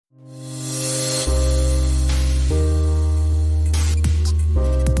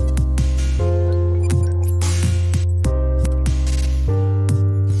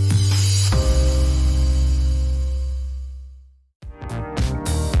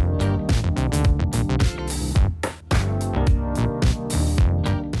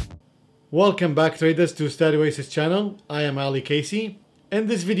Welcome back traders to StatOasis channel. I am Ali Casey. In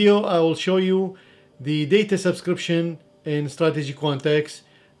this video I will show you the data subscription in StrategyQuant X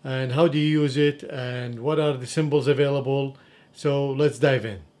and how do you use it and what are the symbols available. So let's dive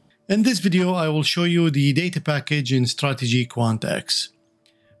in. In this video I will show you the data package in StrategyQuant X.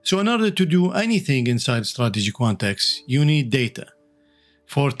 So in order to do anything inside StrategyQuant X, you need data.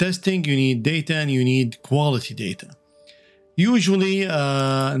 For testing you need data and you need quality data. Usually,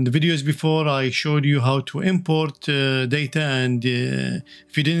 in the videos before, I showed you how to import data, and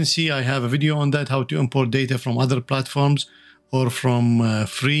if you didn't see, I have a video on that, how to import data from other platforms or from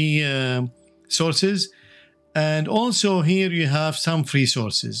free sources. And also here you have some free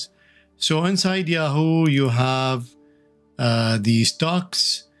sources. So inside Yahoo, you have the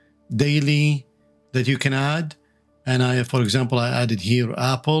stocks daily that you can add. And for example, I added here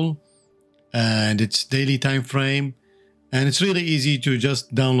Apple, and it's daily time frame. And it's really easy to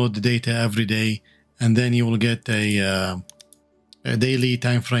just download the data every day, and then you will get a daily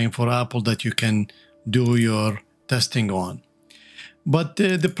time frame for Apple that you can do your testing on. But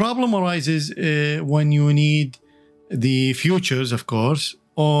the problem arises when you need the futures, of course,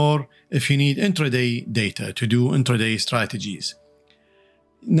 or if you need intraday data to do intraday strategies.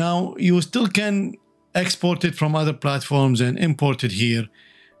 Now, you still can export it from other platforms and import it here,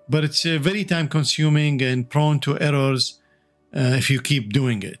 but it's very time consuming and prone to errors if you keep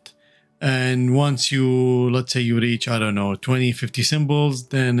doing it. And once you, let's say you reach, I don't know, 20, 50 symbols,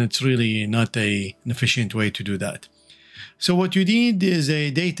 then it's really not an efficient way to do that. So what you need is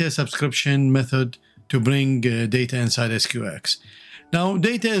a data subscription method to bring data inside SQX. Now,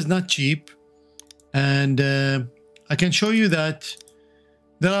 data is not cheap, and I can show you that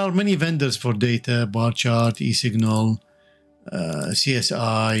there are many vendors for data: bar chart, eSignal,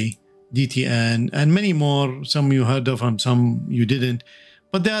 CSI, DTN, and many more. Some you heard of and some you didn't,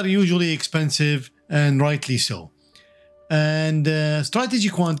 but they are usually expensive, and rightly so. And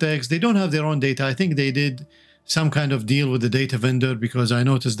StrategyQuant X, they don't have their own data. I think they did some kind of deal with the data vendor, because I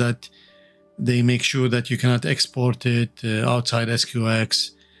noticed that they make sure that you cannot export it outside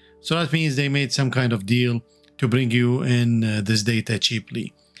SQX. So that means they made some kind of deal to bring you in this data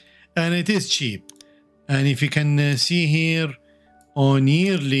cheaply. And it is cheap. And if you can see here, on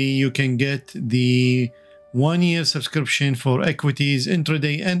yearly, you can get the 1 year subscription for equities,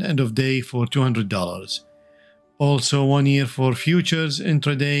 intraday and end of day for $200. Also 1 year for futures,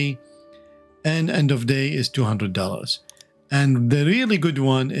 intraday and end of day is $200. And the really good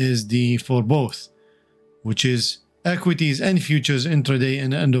one is the for both, which is equities and futures, intraday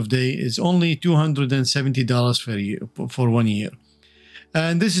and end of day, is only $270 per year for 1 year.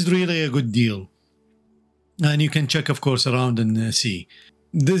 And this is really a good deal. And you can check, of course, around and see.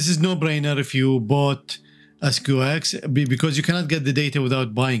 This is no-brainer if you bought SQX, because you cannot get the data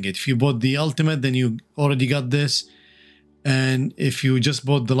without buying it. If you bought the Ultimate, then you already got this. And if you just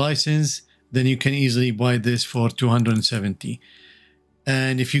bought the license, then you can easily buy this for $270.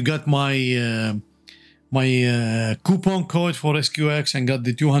 And if you got my coupon code for SQX and got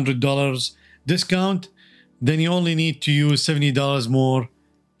the $200 discount, then you only need to use $70 more,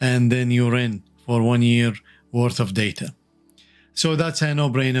 and then you're in for 1 year worth of data. So that's a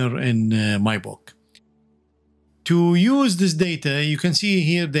no-brainer in my book. To use this data, you can see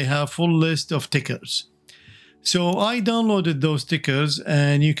here they have full list of tickers. So I downloaded those tickers,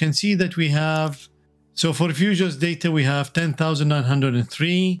 and you can see that we have, so for futures data we have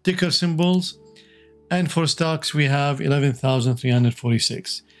 10,903 ticker symbols, and for stocks we have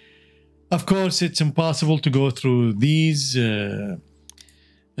 11,346. Of course, it's impossible to go through these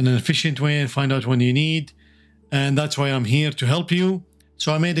in an efficient way and find out what you need, and that's why I'm here to help you.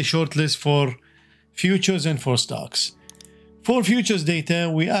 So I made a short list for futures and for stocks. For futures data,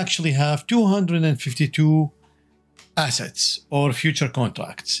 we actually have 252 assets or future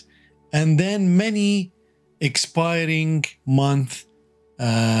contracts, and then many expiring month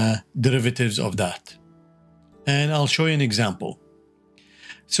derivatives of that. And I'll show you an example.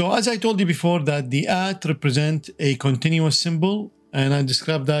 So as I told you before, that the @ represent a continuous symbol, and I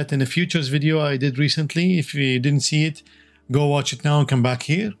described that in a futures video I did recently. If you didn't see it, go watch it now and come back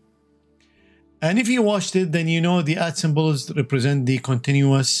here. And if you watched it, then you know the @ symbols represent the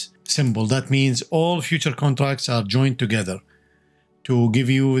continuous symbol. That means all future contracts are joined together to give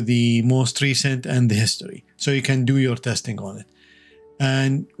you the most recent and the history, so you can do your testing on it.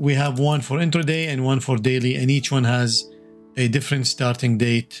 And we have one for intraday and one for daily, and each one has a different starting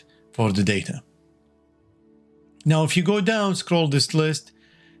date for the data. Now, if you go down, scroll this list,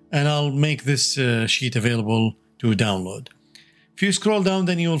 and I'll make this sheet available to download. If you scroll down,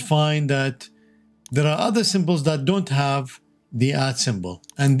 then you'll find that there are other symbols that don't have the @ symbol,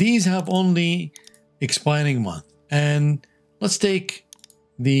 and these have only expiring month. And let's take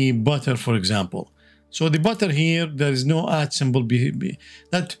the butter, for example. So the butter here, there is no @ symbol.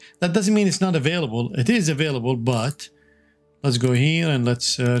 That doesn't mean it's not available. It is available, but let's go here and let's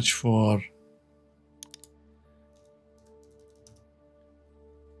search for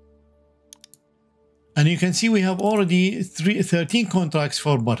and you can see we have already 13 contracts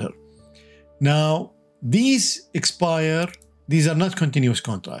for butter. Now, these expire, these are not continuous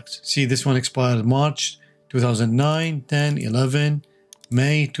contracts. See, this one expired March 2009, 10, 11,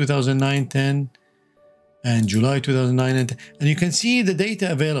 May 2009, 10, and July 2009, and 10. And you can see the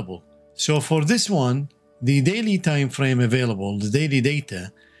data available. So for this one, the daily time frame available, the daily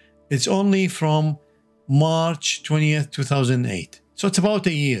data, it's only from March 20th, 2008. So it's about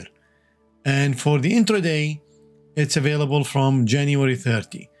a year. And for the intraday, it's available from January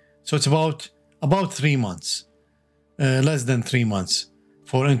 30. So it's about 3 months, less than 3 months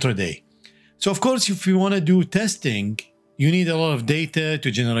for intraday. So of course, if you want to do testing, you need a lot of data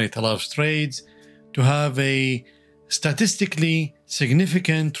to generate a lot of trades, to have a statistically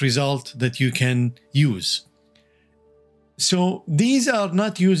significant result that you can use. So these are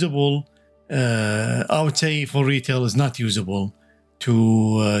not usable. I would say for retail is not usable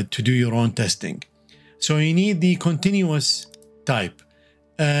to do your own testing. So you need the continuous type.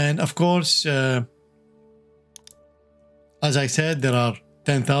 And of course, as I said, there are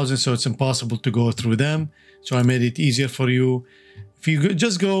 10,000, so it's impossible to go through them. So I made it easier for you. If you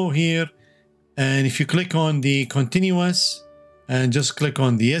just go here, and if you click on the continuous and just click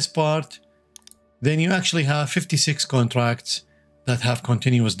on the S part, then you actually have 56 contracts that have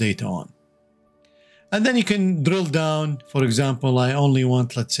continuous data on. And then you can drill down. For example, I only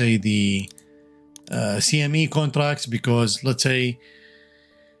want, let's say, the CME contracts, because let's say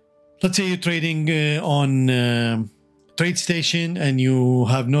you're trading on TradeStation and you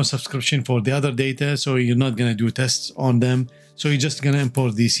have no subscription for the other data, so you're not going to do tests on them. So you're just going to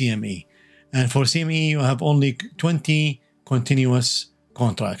import the CME. And for CME, you have only 20 continuous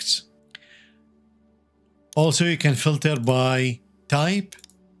contracts. Also, you can filter by type.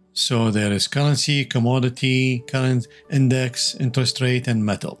 So there is currency, commodity, current index, interest rate, and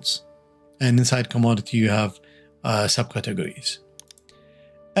metals. And inside commodity, you have subcategories.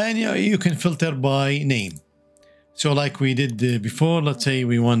 And you can filter by name. So like we did before, let's say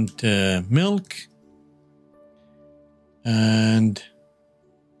we want milk. And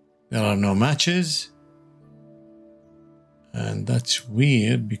there are no matches. And that's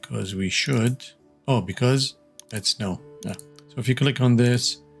weird because we should. Oh, because it's no. Yeah. So if you click on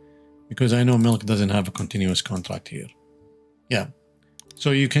this, because I know milk doesn't have a continuous contract here. Yeah.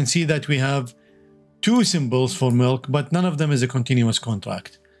 So you can see that we have 2 symbols for milk, but none of them is a continuous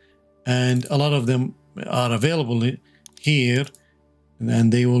contract. And a lot of them are available here,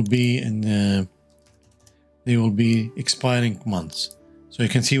 and they will be expiring months. So you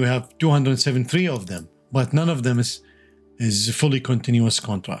can see we have 273 of them, but none of them is a fully continuous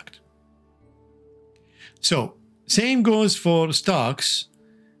contract. So same goes for stocks.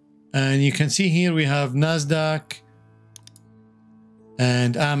 And you can see here we have NASDAQ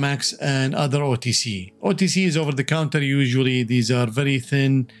and Amex and other OTC. OTC is over the counter usually. These are very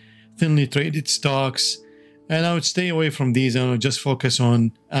thinly traded stocks. And I would stay away from these and I would just focus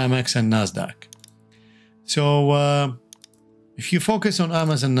on Amex and NASDAQ. So if you focus on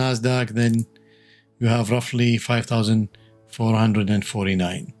Amex and NASDAQ, then you have roughly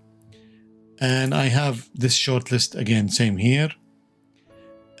 5,449. And I have this short list again, same here.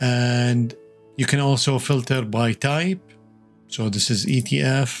 And you can also filter by type. So this is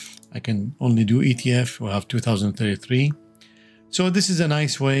ETF. I can only do ETF. We'll have 2033. So this is a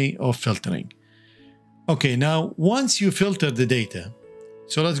nice way of filtering. Okay, now once you filter the data,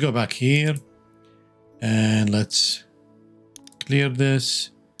 so let's go back here and let's clear this.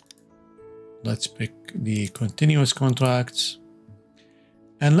 Let's pick the continuous contracts.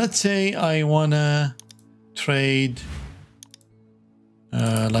 And let's say I wanna trade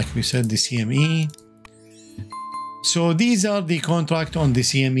like we said, the CME. So these are the contract on the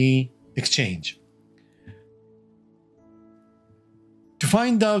CME exchange. To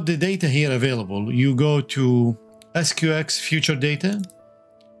find out the data here available, you go to SQX future data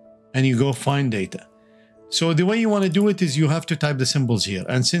and you go find data. So the way you want to do it is you have to type the symbols here.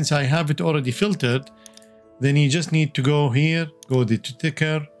 And since I have it already filtered, then you just need to go here, go to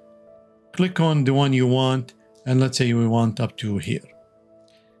ticker, click on the one you want. And let's say we want up to here.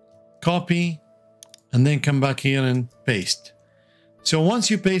 Copy, and then come back here and paste. So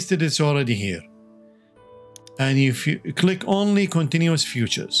once you paste it, it's already here. And if you click only continuous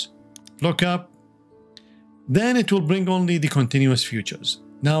futures, look up, then it will bring only the continuous futures.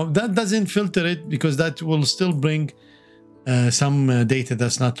 Now that doesn't filter it because that will still bring some data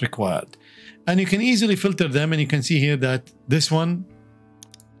that's not required. And you can easily filter them, and you can see here that this one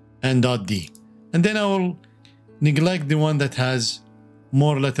and .d. And then I will neglect the one that has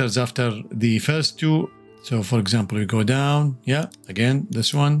more letters after the first two. So for example, we go down, yeah, again,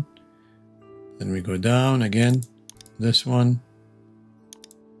 this one. Then we go down again, this one.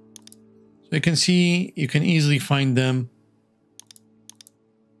 So you can see, you can easily find them.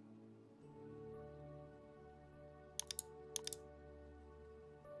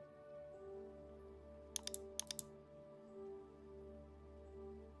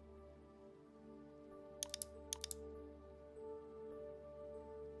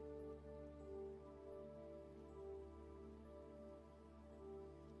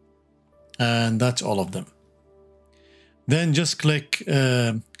 And that's all of them. Then just click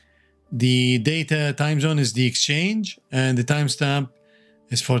the data time zone is the exchange, and the timestamp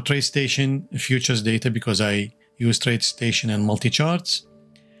is for TradeStation futures data because I use TradeStation and MultiCharts,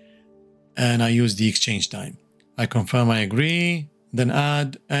 and I use the exchange time. I confirm I agree, then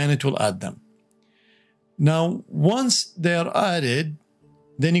add, and it will add them. Now, once they are added,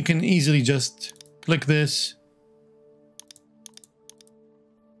 then you can easily just click this,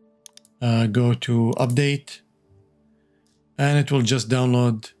 go to update, and it will just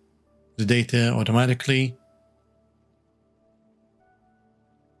download the data automatically.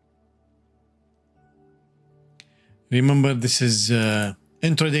 Remember, this is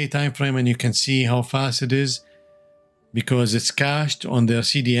intraday time frame, and you can see how fast it is because it's cached on their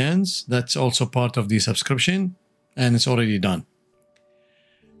CDNs. That's also part of the subscription, and it's already done.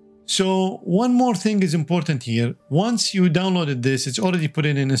 So one more thing is important here. Once you downloaded this, it's already put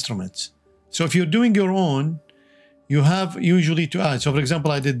in instruments. So if you're doing your own, you have usually to add. So for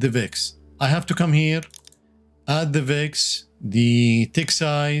example, I did the VIX. I have to come here, add the VIX, the tick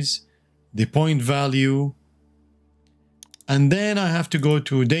size, the point value, and then I have to go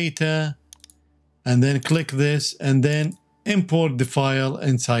to data and then click this and then import the file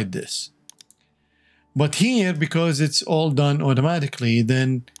inside this. But here, because it's all done automatically,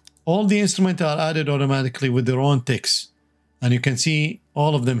 then all the instruments are added automatically with their own ticks. And you can see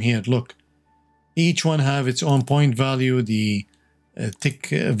all of them here. Look, each one have its own point value, the tick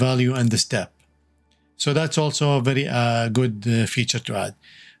value, and the step. So that's also a very good feature to add.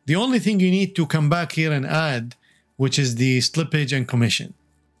 The only thing you need to come back here and add, which is the slippage and commission.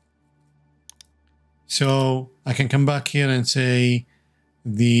 So I can come back here and say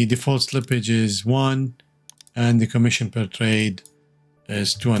the default slippage is 1 and the commission per trade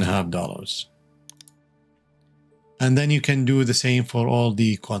is $2.50. And then you can do the same for all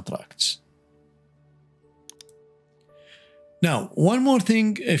the contracts. Now, one more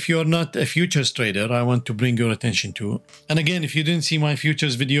thing, if you're not a futures trader, I want to bring your attention to. And again, if you didn't see my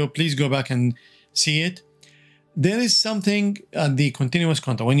futures video, please go back and see it. There is something at the continuous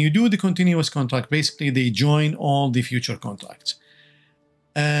contract. When you do the continuous contract, basically they join all the future contracts.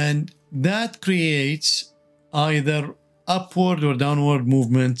 And that creates either upward or downward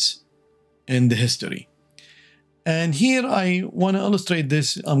movements in the history. And here I want to illustrate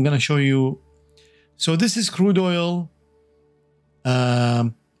this. I'm going to show you. So this is crude oil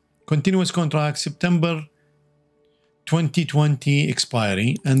continuous contract, September 2020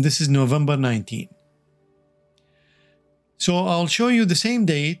 expiry, and this is November 19. So I'll show you the same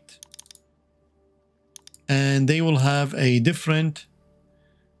date, and they will have a different.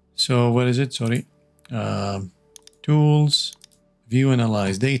 So where is it? Sorry. Tools, view,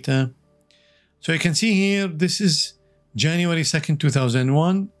 analyze data. So you can see here, this is January 2nd,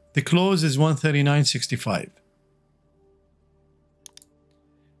 2001. The close is 139.65.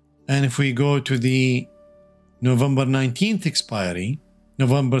 And if we go to the November 19th expiry,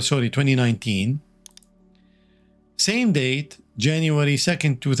 2019, same date, January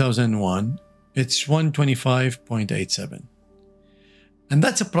 2nd, 2001, it's 125.87. And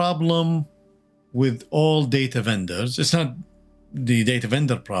that's a problem with all data vendors. It's not the data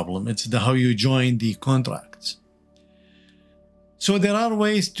vendor problem, it's how you join the contracts. So there are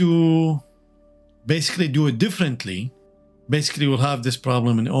ways to basically do it differently. Basically, we'll have this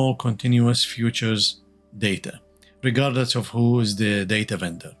problem in all continuous futures data, regardless of who is the data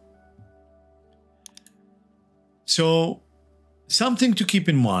vendor. So something to keep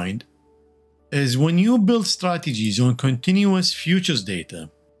in mind is when you build strategies on continuous futures data,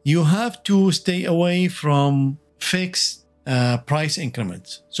 you have to stay away from fixed price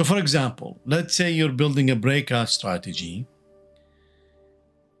increments. So for example, let's say you're building a breakout strategy,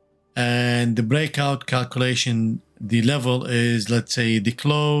 and the breakout calculation, the level is, let's say, the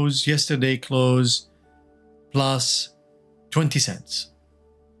close, yesterday close plus 20 cents.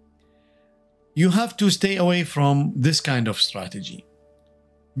 You have to stay away from this kind of strategy,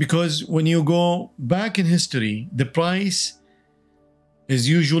 because when you go back in history, the price is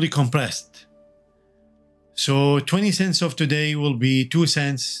usually compressed. So 20 cents of today will be 2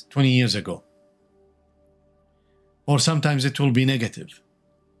 cents 20 years ago. Or sometimes it will be negative.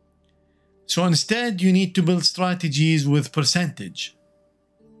 So instead, you need to build strategies with percentage.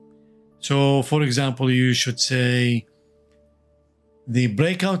 So for example, you should say the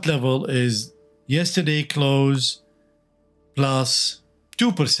breakout level is yesterday close plus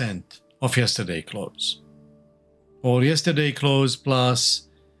 2% of yesterday close, or yesterday close plus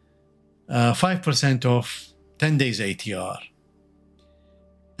 5% of 10 days ATR.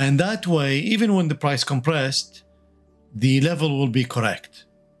 And that way, even when the price compressed, the level will be correct.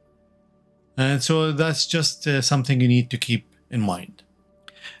 And so that's just something you need to keep in mind.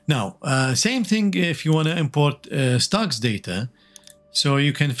 Now, same thing if you want to import stocks data. So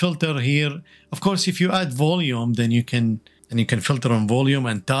you can filter here. Of course, if you add volume, then you can filter on volume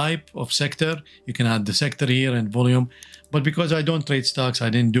and type of sector. You can add the sector here and volume. But because I don't trade stocks, I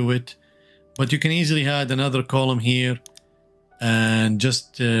didn't do it. But you can easily add another column here and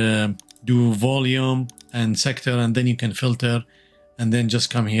just do volume and sector, and then you can filter, and then just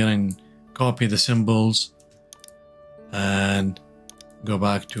come here and copy the symbols and go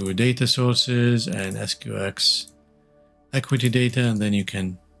back to data sources and SQX equity data, and then you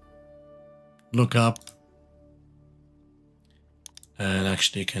can look up and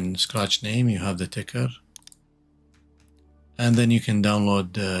actually can scratch name. You have the ticker, and then you can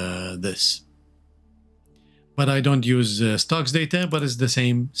download this. But I don't use stocks data, but it's the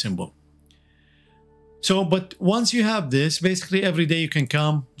same symbol. So, but once you have this, basically every day you can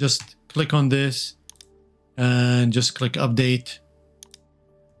come, just click on this and just click update,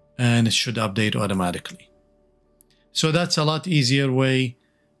 and it should update automatically. So that's a lot easier way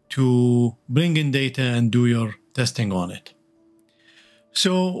to bring in data and do your testing on it.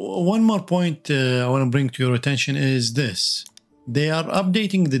 So one more point I want to bring to your attention is this. They are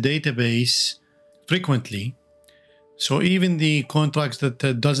updating the database frequently. So even the contracts that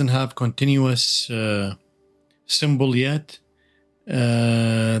doesn't have continuous symbol yet,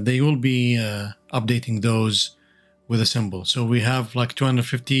 they will be updating those with a symbol. So we have like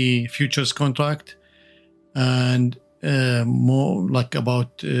 250 futures contract, and more like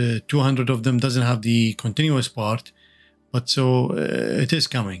about 200 of them doesn't have the continuous part, but so it is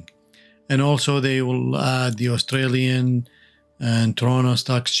coming. And also they will add the Australian and Toronto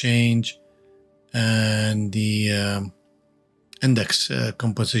Stock Exchange and the index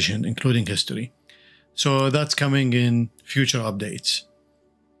composition, including history. So that's coming in future updates.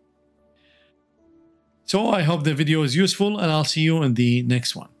 So I hope the video is useful, and I'll see you in the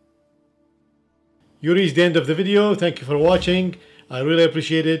next one. You reached the end of the video. Thank you for watching. I really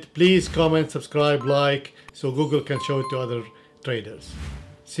appreciate it. Please comment, subscribe, like, so Google can show it to other traders.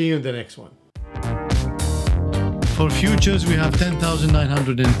 See you in the next one. For futures, we have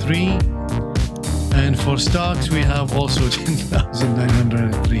 10,903. And for stocks, we have also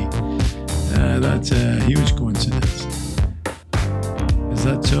 10,903. That's a huge coincidence. Is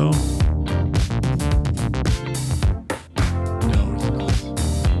that so?